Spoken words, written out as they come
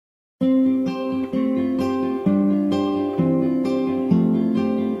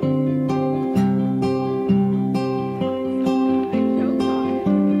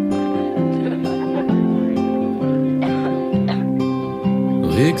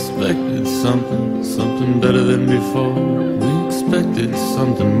expected something, something better than before. We expected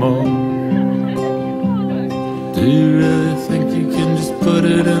something more. Do you really think you can just put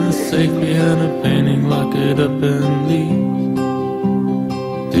it in a safe behind a painting, lock it up and leave?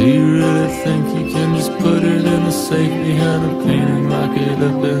 Do you really think you can just put it in a safe behind a painting, lock it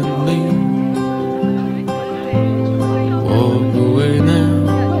up and leave? Walk away now,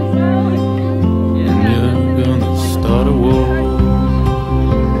 and you're gonna start a war.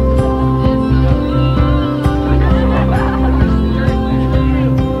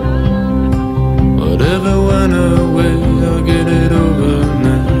 Whatever went away, I'll get it over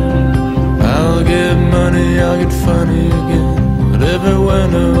now. I'll get money, I'll get funny again. Whatever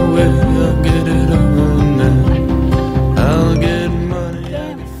went away, I'll get it over now. I'll get money,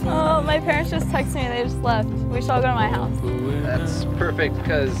 I'll get funny. Oh, my parents just texted me, they just left. We should all go to my house. That's perfect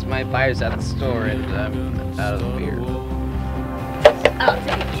because my buyer's at the store and I'm out of the beer. I'll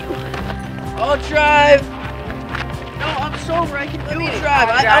take you. I'll drive! No, I'm sober, I can drive.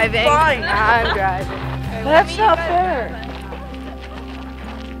 I'm driving. I'm fine. I'm driving. Okay, that's not fair.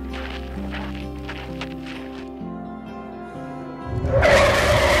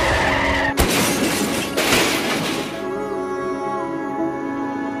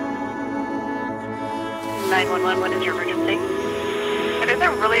 What is your emergency? It is a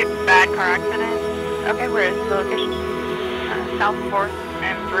really bad car accident. Okay, where is the location? South 4th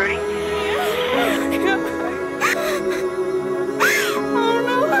and Brooding. Oh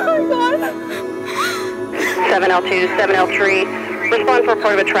no, oh my God. 7L2, 7L3. Respond for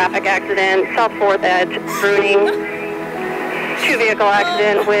report of a traffic accident. South 4th Edge, Brooding. 2-vehicle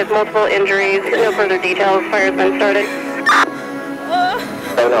accident with multiple injuries. No further details. Fire's been started.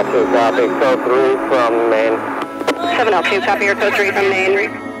 7L2, copy. Code 3 from Maine. 7L2, copy your code 3 from Maine.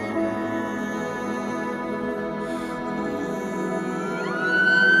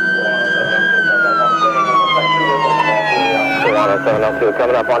 7L2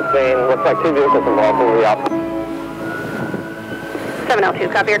 coming up on scene. Looks like 2 vehicles involved. We'll be up.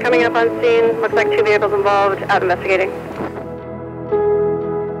 7L2, copy. You're coming up on scene. Looks like 2 vehicles involved. Out investigating.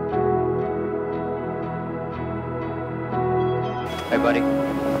 Hey buddy,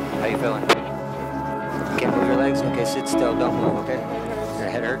 how you feeling? Can't move your legs? Okay, sit still, don't move, okay? Your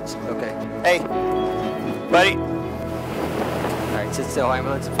head hurts? Okay. Hey, buddy. Alright, sit still,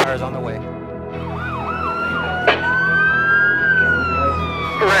 ambulance and fire's on the way.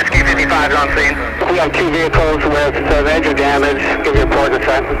 Rescue 55 on scene. We have 2 vehicles with major damage. Give you a report in a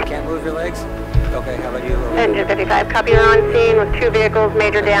second. Can't move your legs? Okay, how about you? Engine 55, copy. You're on scene with 2 vehicles,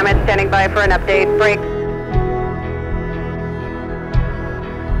 major damage. Standing by for an update. Break.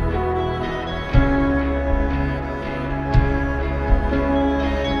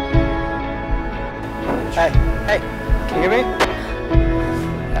 Hey, can you hear me?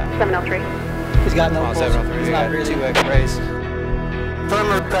 703. He's got no pulse. 703, he's not breathing. 2 x-rays. Firm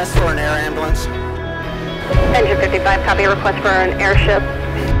request for an air ambulance. Engine 55, copy. Request for an airship.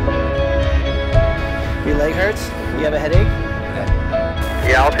 Your leg hurts? You have a headache?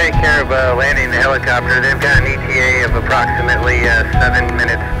 Yeah, I'll take care of landing the helicopter. They've got an ETA of approximately 7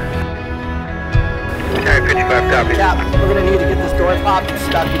 minutes. Alright, 55 copies. Cap, we're gonna need to get this door popped. It's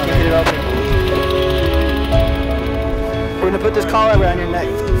stuck, you can't get it open. We're gonna put this collar around your neck.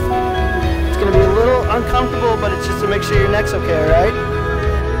 It's gonna be a little uncomfortable, but it's just to make sure your neck's okay, alright?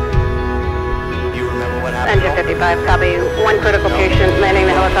 You remember what happened? Engine 55, copy. 1 critical patient landing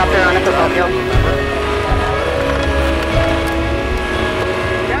the helicopter on a football field.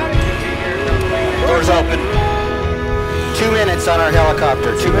 Doors open. 2 minutes on our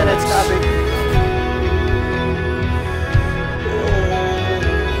helicopter. 2 minutes, copy.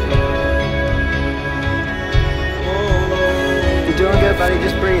 You're doing good, buddy.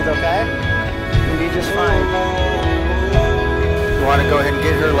 Just breathe, okay? You'll be just fine. You want to go ahead and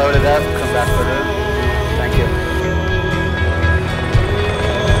get her loaded up? Come back for her. Thank you.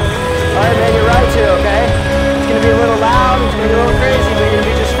 All right, man. You're right to, okay? It's going to be a little loud. It's going to be a little crazy, but you're going to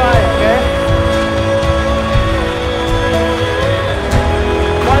be just fine, okay?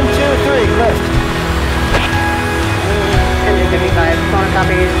 1, 2, 3, lift. Engine 55, phone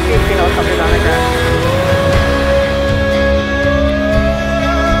copy. 2 helicopters on the ground.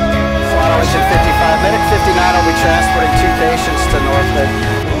 Ocean 55, Medic 59 will be transporting 2 patients to Northwood.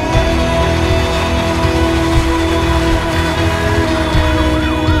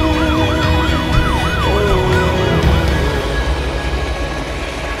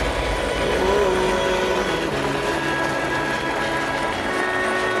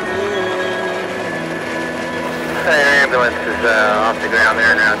 Our ambulance is off the ground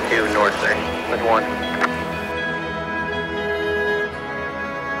there now to Northwood with 1.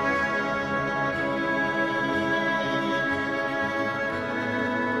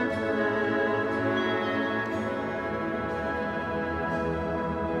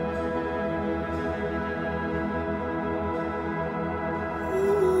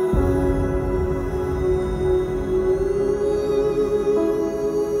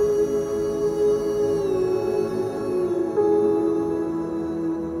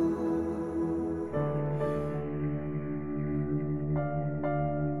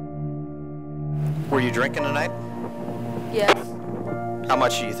 Were you drinking tonight? Yes. How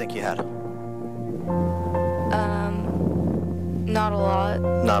much do you think you had? Not a lot.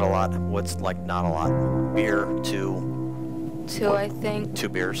 Not a lot. What's like not a lot? Beer, 2? 2, I think. 2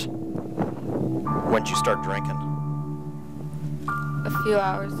 beers. When did you start drinking? A few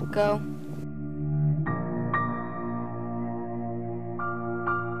hours ago.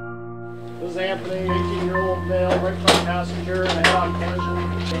 This is Anthony, 18-year-old male, right front passenger, and a head-on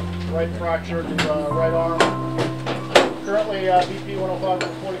collision. Right fracture to right arm. Currently BP 105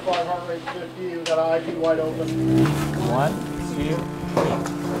 and 45, heart rate 50. We've got an IV wide open. 1, 2,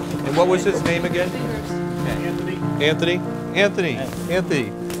 3. And what was his name again? Anthony. Anthony.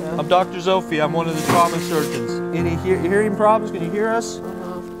 Anthony. I'm Dr. Zophi. I'm one of the trauma surgeons. Any hearing problems? Can you hear us?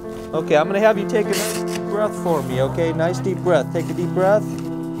 Okay, I'm going to have you take a nice deep breath for me, okay? Nice deep breath. Take a deep breath.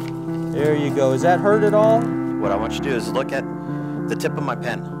 There you go. Is that hurt at all? What I want you to do is look at the tip of my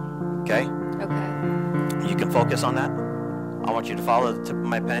pen, okay? Okay. You can focus on that. I want you to follow the tip of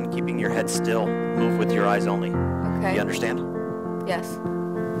my pen, keeping your head still. Move with your eyes only. Okay. You understand? Yes.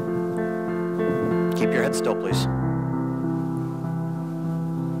 Keep your head still, please.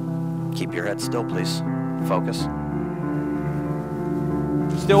 Keep your head still, please. Focus.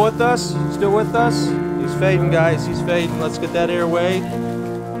 Still with us? Still with us? He's fading, guys. He's fading. Let's get that airway.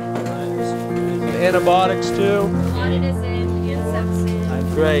 Antibiotics, too.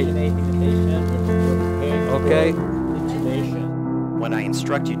 Great. Okay. When I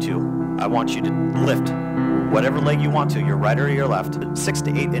instruct you to, I want you to lift whatever leg you want to, your right or your left, 6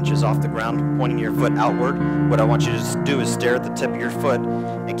 to 8 inches off the ground, pointing your foot outward. What I want you to do is stare at the tip of your foot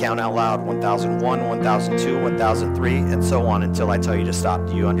and count out loud 1001, 1002, 1003, and so on until I tell you to stop.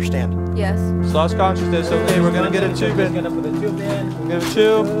 Do you understand? Yes. Lost consciousness. Okay, we're going to get a tube in. We're going to put a tube in. Get a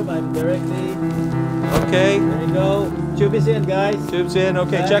tube. I'm directly. Okay. There you go. Tube is in, guys. Tube's in.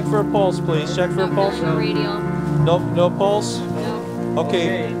 Okay, check for a pulse, please. Check for a pulse. No radial. No pulse? No.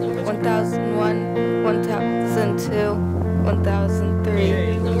 Okay. 1001, 1002,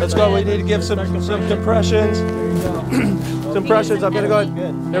 1003. Let's go. We need to give some compressions. Some compressions. I'm going to go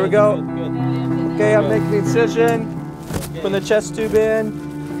ahead. There we go. Okay, I'm making the incision. Putting the chest tube in.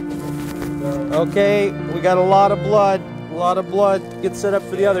 Okay, we got a lot of blood. A lot of blood. Get set up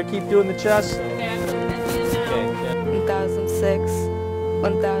for the other. Keep doing the chest. 1006,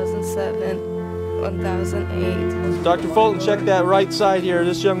 1007. 1008. Dr. Fulton, check that right side here.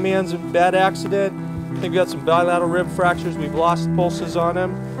 This young man's in a bad accident. I think we got some bilateral rib fractures. We've lost pulses on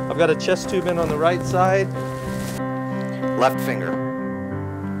him. I've got a chest tube in on the right side. Left finger.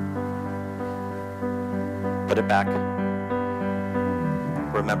 Put it back.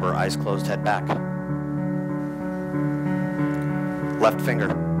 Remember, eyes closed, head back. Left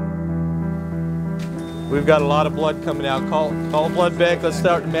finger. We've got a lot of blood coming out. Call a blood bank. Let's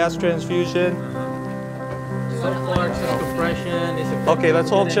start mass transfusion. So far, chest compression is Okay, let's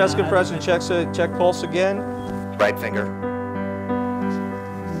hold chest compression. Check pulse again. Right finger.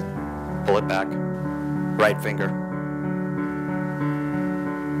 Pull it back. Right finger.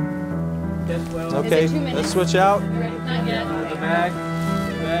 Okay, let's switch out. Not yet. The bag.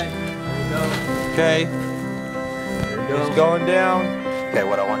 There we go. Okay. It's going down. Okay,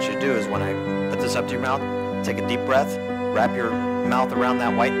 what I want you to do is when I put this up to your mouth, take a deep breath, wrap your mouth around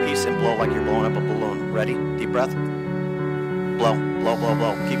that white piece and blow like you're blowing up a balloon. Ready? Deep breath. Blow, blow, blow,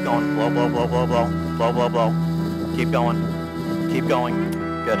 blow. Keep going. Blow, blow, blow, blow, blow. Blow, blow, blow. Keep going. Keep going.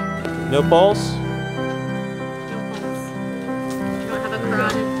 Good. No pulse?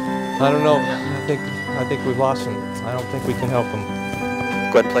 I don't know. I think we've lost him. I don't think we can help him.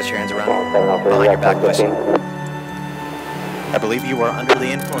 Go ahead and place your hands around behind your back, please. I believe you are under the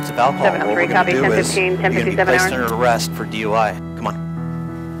influence of alcohol. 703, copy, 1015, You're going to be 1057 placed hours. under arrest for DUI. Come on.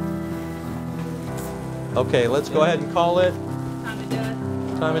 Okay, let's go ahead and call it.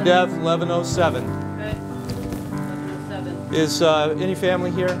 Time of death, 11:07. Okay. 11:07. Is any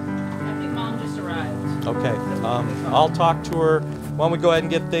family here? I think Mom just arrived. Okay, I'll talk to her. Why don't we go ahead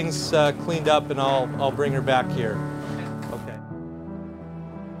and get things cleaned up, and I'll bring her back here. Okay.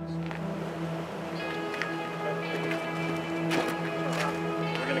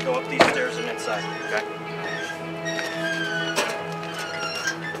 We're going to go up these stairs and inside, okay?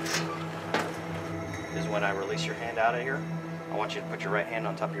 Is when I release your hand out of here, I want you to put your right hand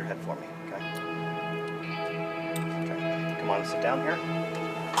on top of your head for me, okay? Okay. Come on, sit down here.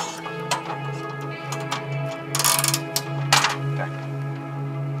 Okay.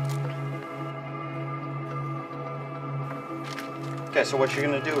 Okay, so what you're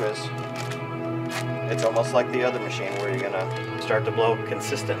going to do is, it's almost like the other machine where you're going to start to blow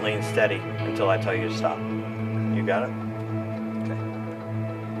consistently and steady until I tell you to stop. You got it? Okay.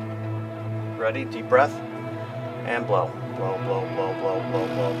 Ready? Deep breath. And blow. Blow, blow, blow, blow, blow,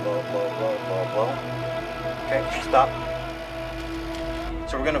 blow, blow, blow, blow, blow, blow. Okay, stop.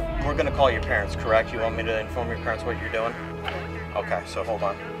 So we're gonna call your parents, correct? You want me to inform your parents what you're doing? Okay, so hold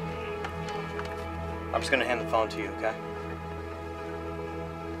on. I'm just gonna hand the phone to you, okay?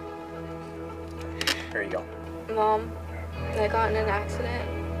 Here you go. Mom, I got in an accident.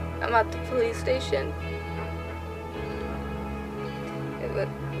 I'm at the police station.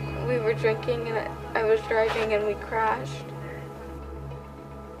 We were drinking and I was driving and we crashed.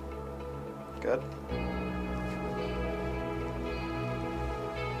 Good.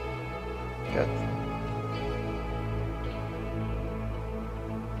 Good.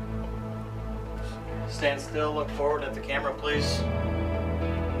 Stand still, look forward at the camera, please.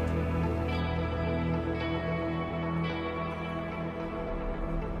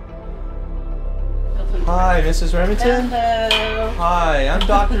 Hi, Mrs. Remington. Hello. Hi, I'm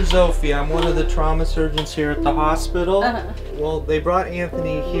Dr. Zofie. I'm one of the trauma surgeons here at the hospital. Well, they brought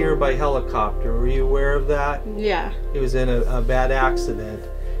Anthony here by helicopter. Were you aware of that? Yeah. He was in a bad accident.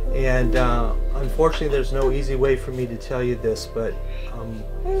 And unfortunately, there's no easy way for me to tell you this, but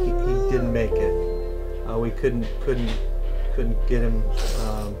he didn't make it. We couldn't get him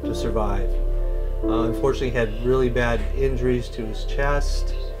to survive. Unfortunately, he had really bad injuries to his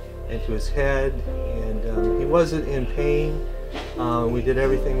chest and to his head, and he wasn't in pain. We did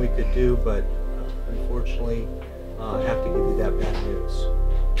everything we could do, but unfortunately, I have to give you that bad news.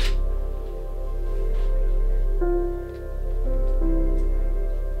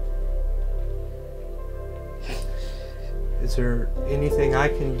 Is there anything I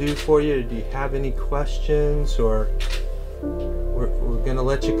can do for you? Do you have any questions? Or we're going to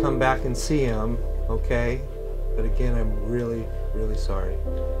let you come back and see him, okay? But again, I'm really, really sorry.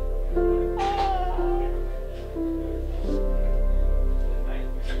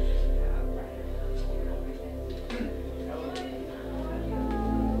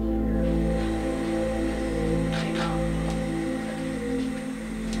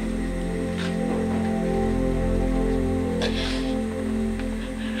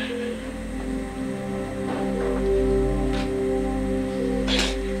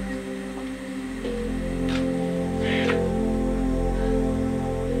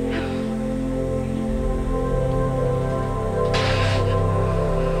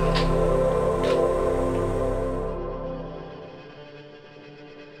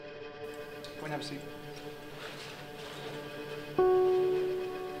 Have a seat.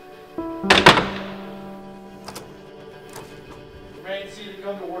 Remain seated,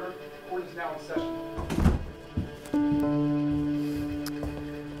 come to order. Court is now in session.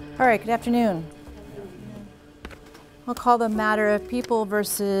 All right, good afternoon. We'll call the matter of People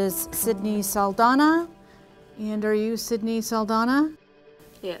versus Sydney Saldana. And are you Sydney Saldana?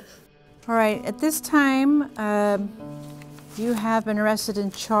 Yes. All right, at this time, you have been arrested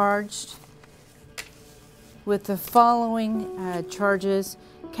and charged with the following charges.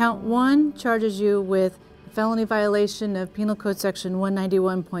 Count 1 charges you with felony violation of Penal Code Section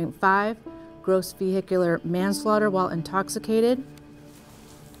 191.5, gross vehicular manslaughter while intoxicated.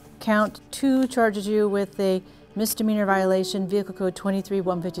 Count 2 charges you with a misdemeanor violation, Vehicle Code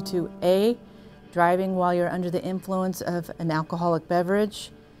 23152A, driving while you're under the influence of an alcoholic beverage.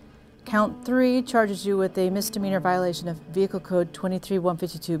 Count 3 charges you with a misdemeanor violation of Vehicle Code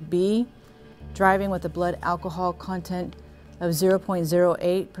 23152B, driving with a blood alcohol content of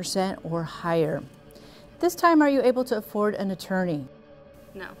 0.08% or higher. This time, are you able to afford an attorney?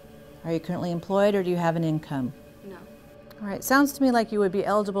 No. Are you currently employed or do you have an income? No. All right, sounds to me like you would be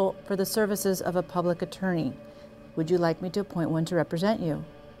eligible for the services of a public attorney. Would you like me to appoint one to represent you?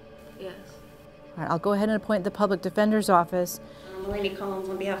 Yes. All right, I'll go ahead and appoint the Public Defender's Office. Mulaney Collins,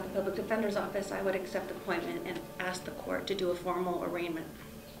 on behalf of the Public Defender's Office, I would accept appointment and ask the court to do a formal arraignment.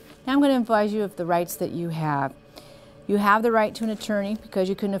 Now I'm going to advise you of the rights that you have. You have the right to an attorney because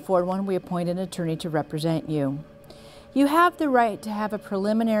you couldn't afford one. We appoint an attorney to represent you. You have the right to have a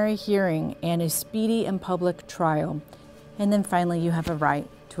preliminary hearing and a speedy and public trial. And then finally, you have a right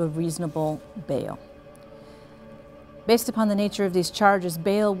to a reasonable bail. Based upon the nature of these charges,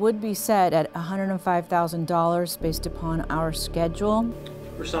 bail would be set at $105,000 based upon our schedule.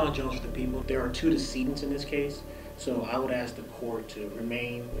 Rashawn Jones for the people. There are 2 decedents in this case. So I would ask the court to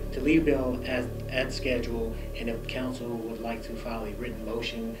leave bail at schedule, and if counsel would like to file a written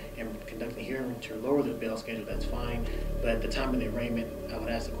motion and conduct a hearing to lower the bail schedule, that's fine. But at the time of the arraignment, I would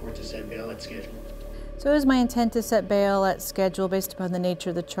ask the court to set bail at schedule. So it is my intent to set bail at schedule based upon the nature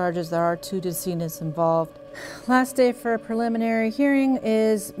of the charges. There are 2 decedents involved. Last day for a preliminary hearing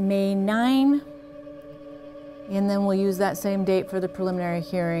is May 9, and then we'll use that same date for the preliminary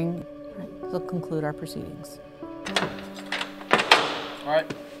hearing. they'll conclude our proceedings. All right.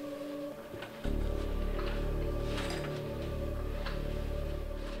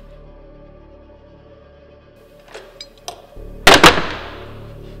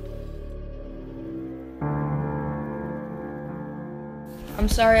 I'm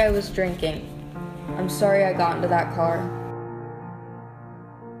sorry I was drinking. I'm sorry I got into that car.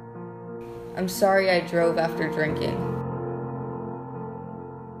 I'm sorry I drove after drinking.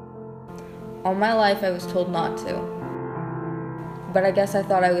 All my life I was told not to. But I guess I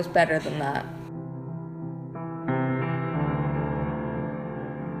thought I was better than that.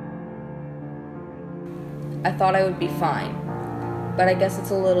 I thought I would be fine. But I guess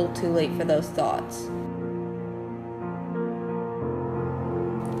it's a little too late for those thoughts.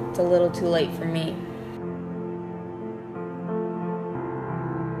 It's a little too late for me.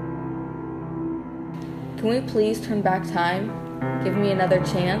 Can we please turn back time? Give me another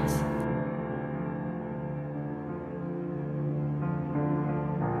chance?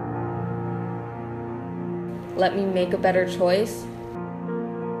 Let me make a better choice?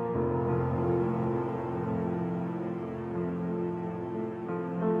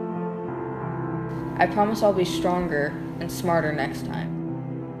 I promise I'll be stronger and smarter next time.